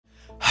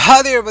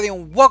Hi there everybody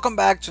and welcome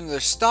back to another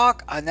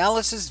stock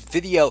analysis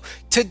video.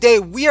 Today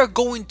we are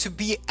going to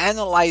be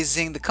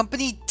analyzing the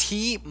company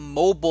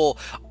T-Mobile,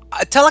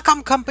 a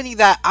telecom company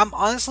that I'm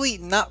honestly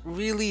not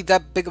really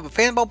that big of a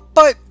fan about,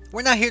 but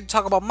we're not here to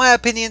talk about my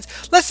opinions.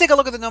 Let's take a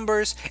look at the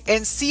numbers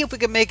and see if we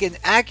can make an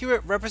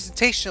accurate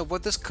representation of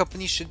what this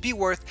company should be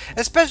worth,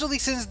 especially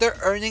since their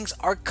earnings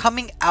are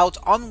coming out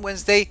on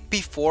Wednesday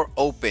before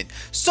open.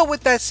 So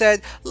with that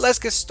said, let's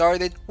get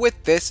started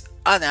with this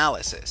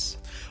analysis.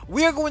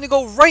 We are going to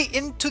go right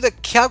into the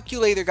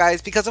calculator,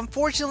 guys, because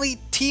unfortunately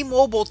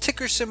T-Mobile,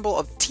 ticker symbol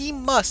of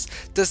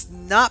TMUS, does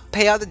not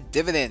pay out a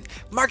dividend.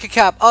 Market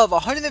cap of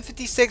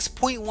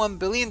 $156.1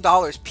 billion.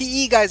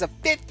 PE, guys, of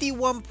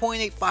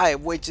 51.85,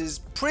 which is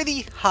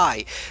pretty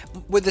high.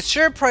 With the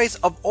share price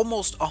of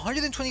almost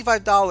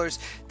 $125,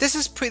 this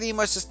is pretty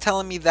much just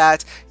telling me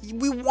that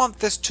we want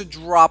this to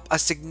drop a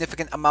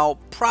significant amount,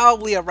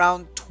 probably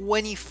around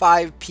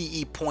 25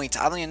 PE points.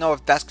 I don't even know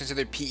if that's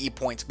considered PE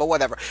points, but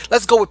whatever.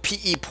 Let's go with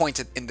PE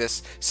points in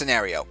this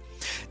scenario.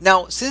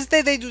 Now, since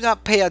they do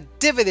not pay a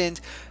dividend,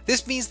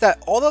 this means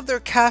that all of their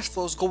cash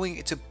flows going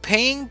into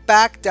paying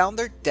back down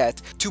their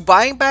debt, to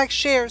buying back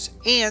shares,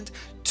 and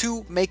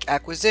to make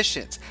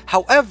acquisitions.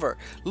 However,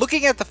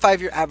 looking at the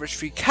 5-year average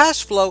free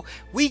cash flow,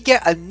 we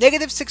get a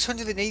negative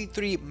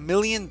 $683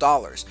 million.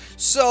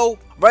 So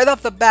right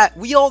off the bat,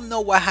 we all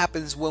know what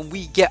happens when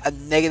we get a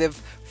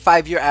negative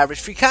 5-year average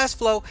free cash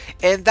flow,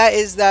 and that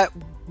is that,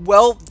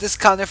 well,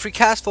 discounted free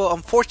cash flow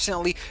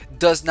unfortunately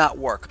does not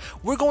work.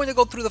 We're going to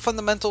go through the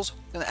fundamentals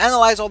and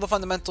analyze all the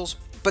fundamentals,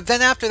 but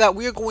then after that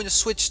we are going to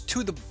switch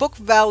to the book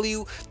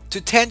value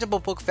to tangible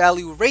book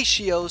value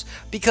ratios,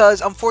 because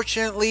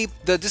unfortunately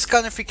the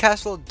discounted free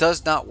cash flow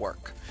does not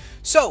work.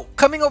 So,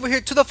 coming over here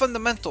to the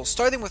fundamentals,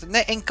 starting with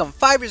net income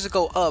 5 years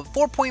ago of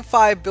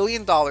 $4.5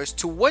 billion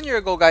to 1 year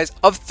ago, guys,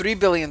 of $3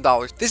 billion.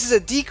 This is a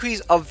decrease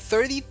of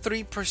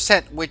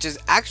 33%, which is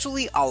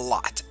actually a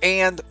lot.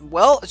 And,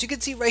 well, as you can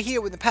see right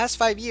here, in the past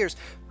 5 years,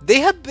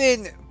 they have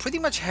been pretty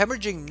much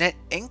hemorrhaging net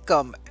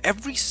income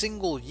every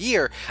single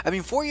year. I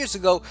mean, 4 years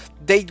ago,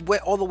 they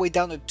went all the way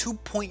down to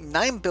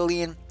 2.9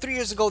 billion. 3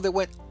 years ago, they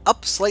went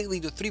up slightly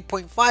to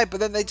 3.5, but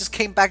then they just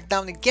came back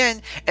down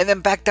again, and then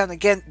back down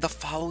again the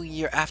following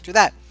year after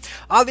that.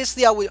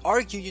 Obviously, I would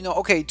argue,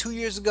 okay, 2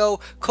 years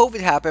ago,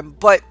 COVID happened,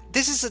 but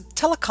this is a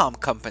telecom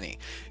company.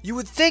 You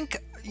would think,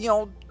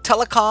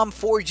 telecom,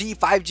 4G,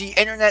 5G,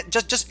 internet,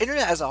 just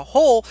internet as a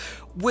whole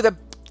would have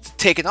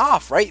taken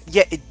off, right?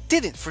 Yet it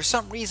didn't. For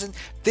some reason,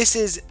 this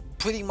is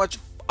pretty much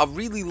a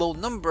really low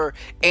number,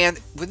 and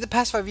within the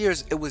past 5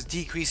 years, it was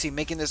decreasing,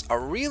 making this a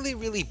really,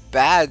 really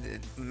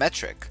bad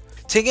metric.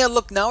 Taking a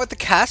look now at the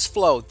cash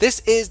flow,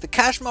 this is the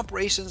cash from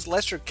operations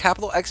less your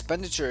capital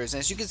expenditures. And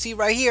as you can see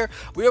right here,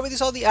 we already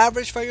saw the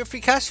average 5-year free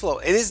cash flow.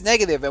 It is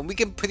negative, and we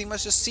can pretty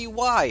much just see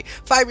why.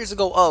 5 years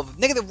ago of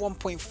negative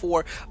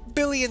 $1.4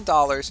 billion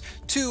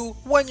to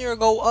 1 year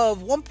ago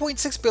of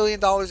 $1.6 billion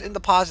in the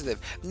positive.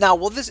 Now,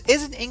 while this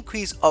is an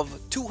increase of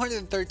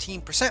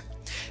 213%,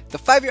 the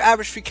 5-year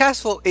average free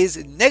cash flow is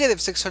negative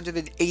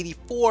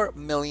 $684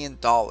 million.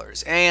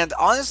 And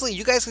honestly,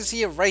 you guys can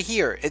see it right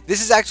here.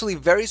 This is actually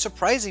very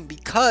surprising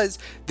because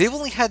they've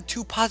only had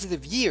 2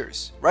 positive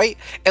years, right?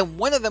 And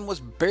one of them was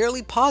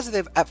barely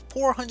positive at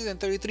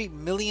 $433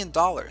 million.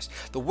 The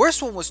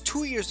worst one was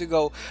 2 years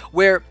ago,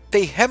 where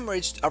they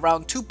hemorrhaged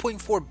around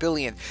 $2.4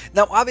 billion.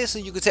 Now,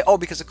 obviously, you could say, oh,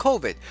 because of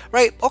COVID,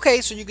 right?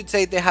 Okay, so you could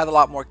say they had a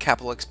lot more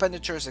capital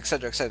expenditures,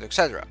 etc., etc.,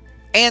 etc.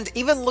 And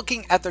even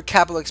looking at their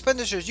capital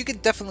expenditures, you can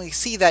definitely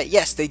see that,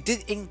 yes, they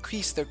did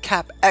increase their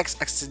CapEx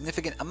a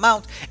significant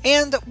amount,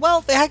 and,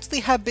 well, they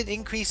actually have been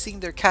increasing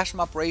their cash from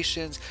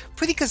operations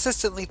pretty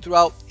consistently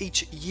throughout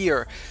each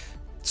year.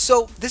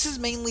 So this is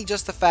mainly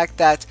just the fact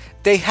that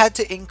they had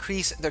to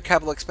increase their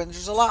capital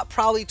expenditures a lot,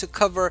 probably to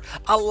cover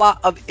a lot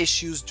of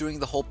issues during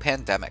the whole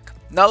pandemic.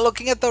 Now,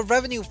 looking at the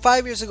revenue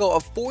 5 years ago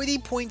of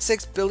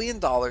 $40.6 billion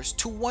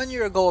to 1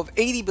 year ago of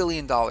 $80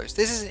 billion.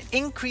 This is an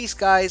increase,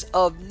 guys,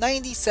 of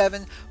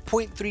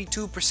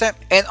 97.32%.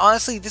 And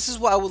honestly, this is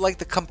what I would like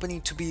the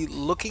company to be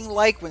looking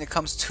like when it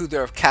comes to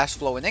their cash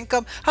flow and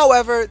income.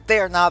 However, they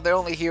are not. They're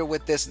only here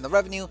with this in the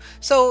revenue.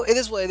 So it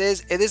is what it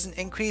is. It is an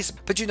increase,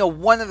 but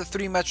one of the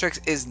 3 metrics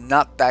is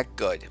not that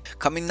good.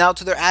 Coming now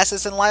to their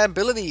assets and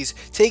liabilities.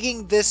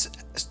 Taking this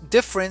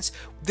difference,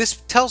 this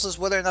tells us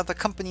whether or not the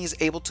company is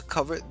able to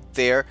cover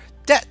their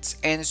debts.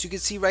 And as you can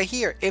see right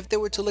here, if they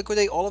were to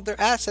liquidate all of their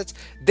assets,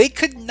 they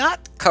could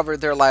not cover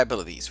their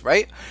liabilities,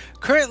 right?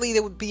 Currently,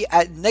 they would be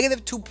at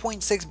negative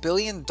 $2.6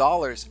 billion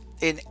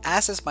in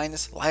assets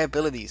minus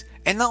liabilities.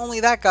 And not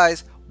only that,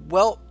 guys,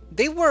 well,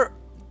 they were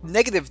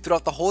negative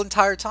throughout the whole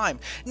entire time.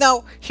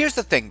 Now, here's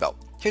the thing, though.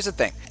 Here's the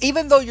thing,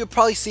 even though you're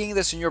probably seeing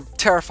this and you're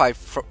terrified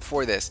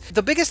for this,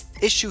 the biggest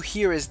issue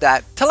here is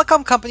that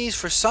telecom companies,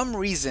 for some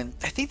reason,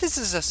 I think this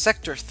is a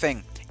sector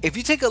thing. If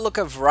you take a look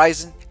at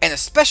Verizon and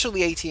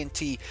especially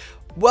AT&T,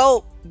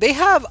 Well, they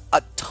have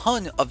a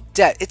ton of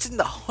debt. It's in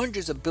the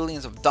hundreds of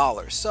billions of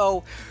dollars.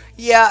 So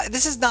yeah,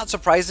 this is not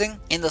surprising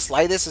in the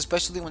slightest,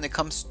 especially when it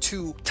comes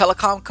to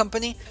telecom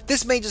company.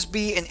 This may just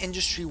be an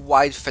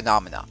industry-wide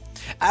phenomenon.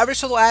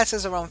 Average total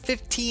assets around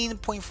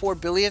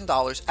 $15.4 billion.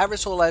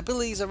 Average total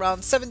liabilities around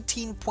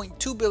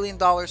 $17.2 billion.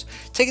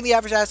 Taking the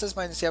average assets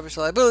minus the average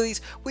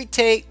liabilities, we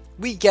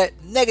get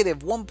negative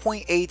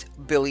 $1.8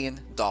 billion.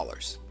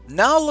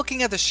 Now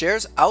looking at the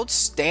shares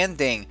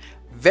outstanding.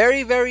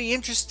 Very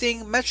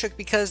interesting metric,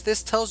 because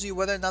this tells you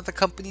whether or not the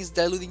company is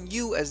diluting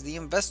you as the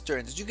investor.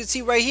 And as you can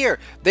see right here,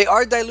 they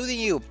are diluting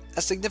you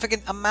a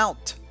significant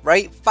amount,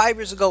 right? 5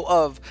 years ago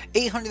of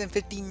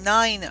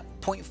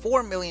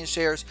 859.4 million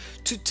shares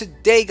to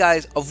today,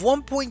 guys, of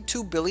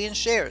 1.2 billion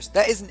shares.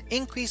 That is an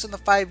increase in the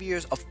 5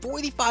 years of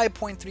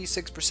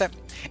 45.36%.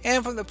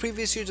 And from the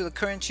previous year to the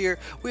current year,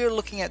 we are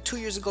looking at 2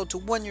 years ago to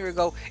 1 year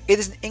ago, it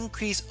is an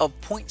increase of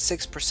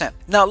 0.6%.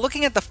 Now,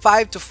 looking at the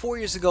 5 to 4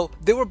 years ago,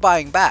 they were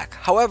buying back.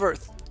 However,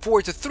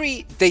 4 to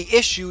 3 they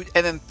issued,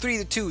 and then 3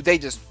 to 2 they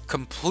just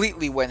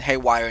completely went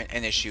haywire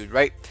and issued,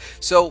 right?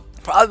 So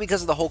probably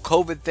because of the whole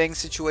COVID thing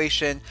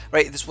situation,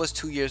 right? This was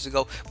 2 years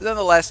ago, but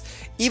nonetheless,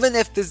 even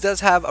if this does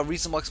have a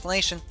reasonable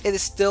explanation, it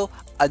is still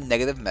a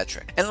negative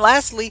metric. And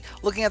lastly,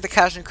 looking at the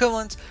cash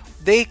equivalents,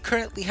 they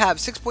currently have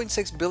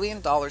 $6.6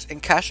 billion in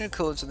cash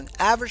equivalents, with an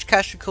average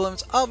cash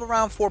equivalents of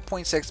around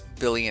 $4.6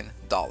 billion.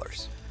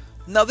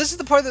 Now, this is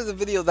the part of the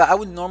video that I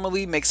would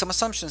normally make some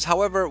assumptions.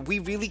 However, we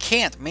really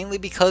can't, mainly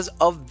because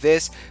of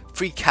this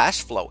free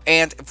cash flow.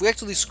 And if we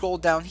actually scroll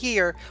down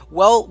here,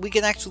 well, we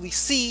can actually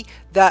see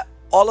that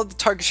all of the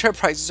target share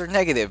prices are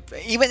negative.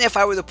 Even if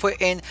I were to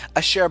put in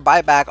a share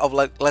buyback of,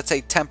 like, let's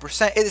say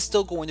 10%, it is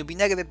still going to be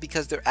negative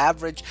because their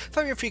average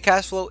 5-year free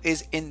cash flow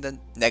is in the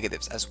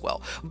negatives as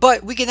well.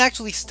 But we can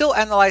actually still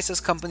analyze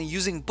this company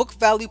using book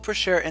value per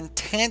share and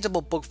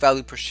tangible book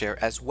value per share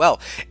as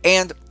well.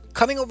 And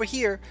coming over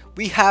here,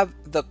 we have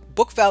the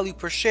book value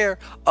per share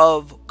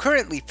of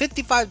currently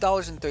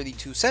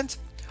 $55.32,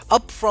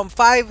 up from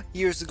 5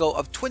 years ago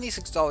of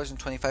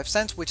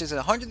 $26.25, which is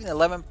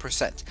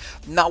 111%.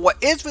 Now,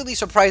 what is really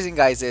surprising,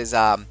 guys, is,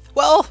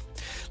 well,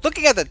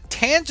 looking at the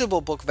tangible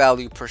book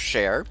value per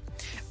share,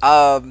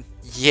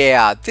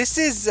 yeah, this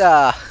is,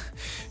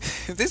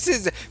 this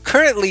is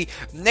currently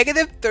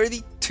negative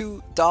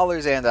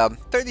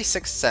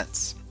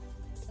 $32.36.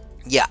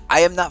 Yeah, I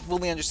am not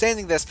fully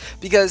understanding this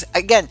because,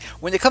 again,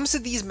 when it comes to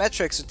these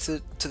metrics,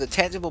 to the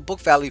tangible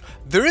book value,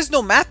 there is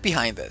no math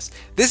behind this.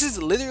 This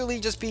is literally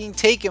just being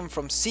taken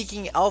from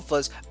Seeking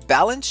Alpha's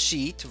balance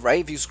sheet,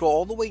 right? If you scroll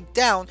all the way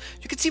down,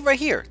 you can see right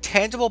here,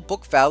 tangible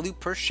book value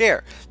per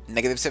share,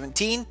 negative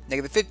 17,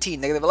 negative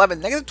 15, negative 11,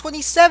 negative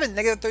 27,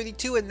 negative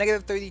 32, and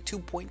negative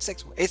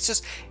 32.6. It's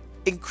just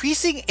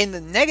increasing in the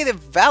negative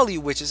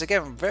value, which is,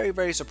 again,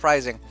 very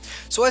surprising.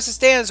 So as it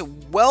stands,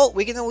 well,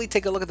 we can only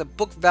take a look at the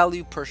book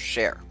value per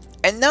share.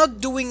 And now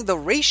doing the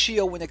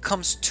ratio when it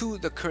comes to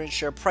the current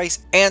share price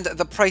and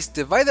the price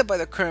divided by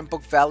the current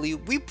book value,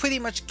 we pretty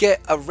much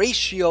get a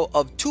ratio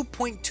of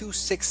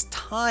 2.26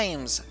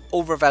 times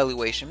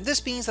overvaluation.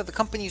 This means that the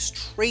company is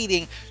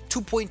trading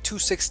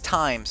 2.26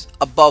 times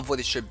above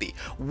what it should be.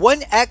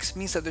 1x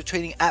means that they're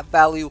trading at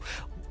value.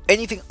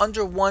 Anything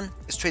under 1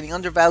 is trading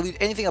undervalued.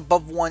 Anything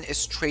above 1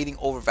 is trading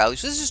overvalued.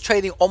 So this is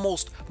trading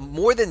almost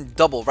more than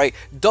double, right?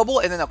 Double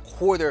and then a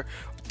quarter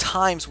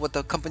times what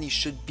the company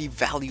should be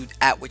valued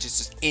at, which is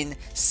just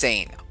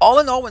insane. All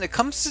in all, when it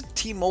comes to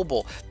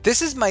T-Mobile,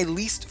 this is my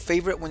least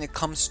favorite when it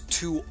comes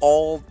to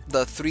all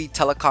the 3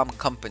 telecom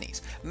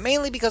companies.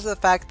 Mainly because of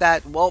the fact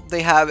that, well,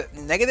 they have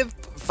negative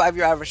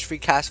 5-year average free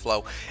cash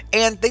flow,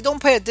 and they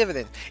don't pay a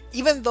dividend.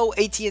 Even though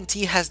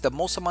AT&T has the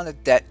most amount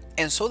of debt,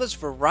 and so does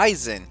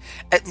Verizon,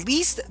 at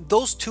least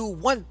those two,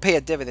 one, pay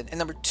a dividend, and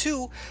number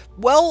two,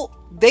 well,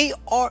 they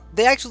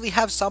actually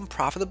have some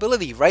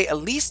profitability, right? At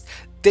least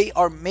they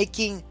are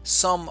making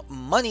some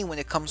money when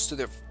it comes to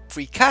their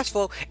free cash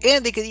flow,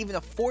 and they can even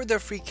afford their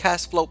free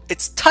cash flow.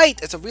 It's tight,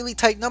 it's a really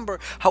tight number.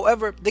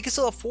 However, they can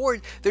still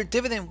afford their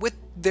dividend with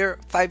their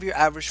 5-year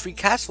average free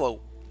cash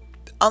flow,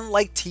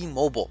 unlike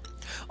T-Mobile.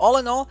 All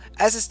in all,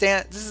 as it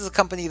stands, this is a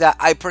company that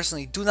I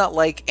personally do not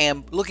like,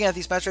 and looking at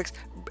these metrics,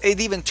 it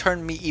even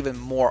turned me even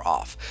more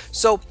off.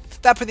 So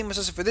that pretty much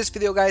does it for this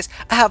video, guys.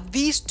 I have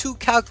these 2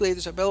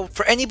 calculators available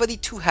for anybody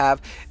to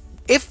have.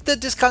 If the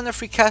discounted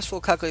free cash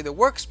flow calculator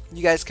works,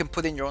 you guys can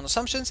put in your own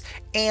assumptions,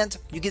 and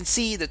you can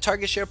see the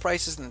target share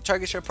prices and the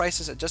target share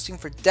prices adjusting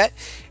for debt,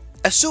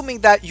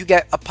 assuming that you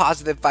get a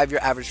positive 5-year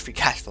average free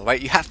cash flow,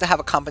 right? You have to have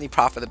a company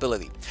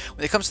profitability.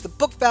 When it comes to the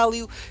book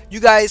value,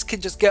 you guys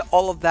can just get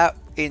all of that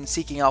in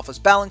Seeking Alpha's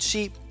balance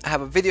sheet. I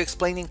have a video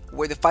explaining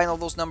where to find all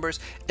those numbers,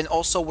 and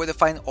also where to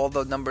find all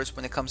the numbers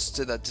when it comes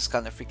to the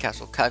discounted free cash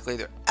flow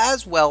calculator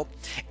as well.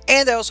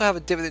 And I also have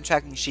a dividend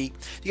tracking sheet.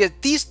 You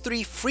get these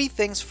 3 free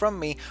things from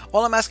me.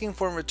 All I'm asking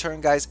for in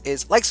return, guys,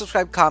 is like,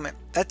 subscribe, comment.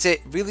 That's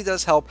it. Really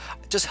does help.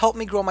 Just help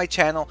me grow my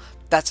channel.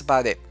 That's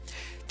about it.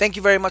 Thank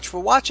you very much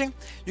for watching.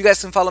 You guys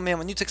can follow me on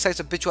my new tech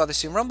sites of BitChute,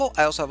 Odyssey, and Rumble.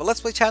 I also have a Let's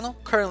Play channel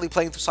currently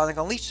playing through Sonic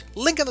Unleashed.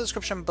 Link in the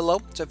description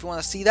below. So if you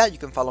want to see that, you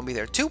can follow me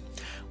there too.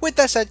 With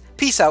that said,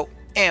 peace out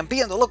and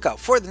be on the lookout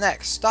for the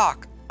next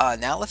stock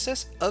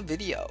analysis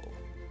video.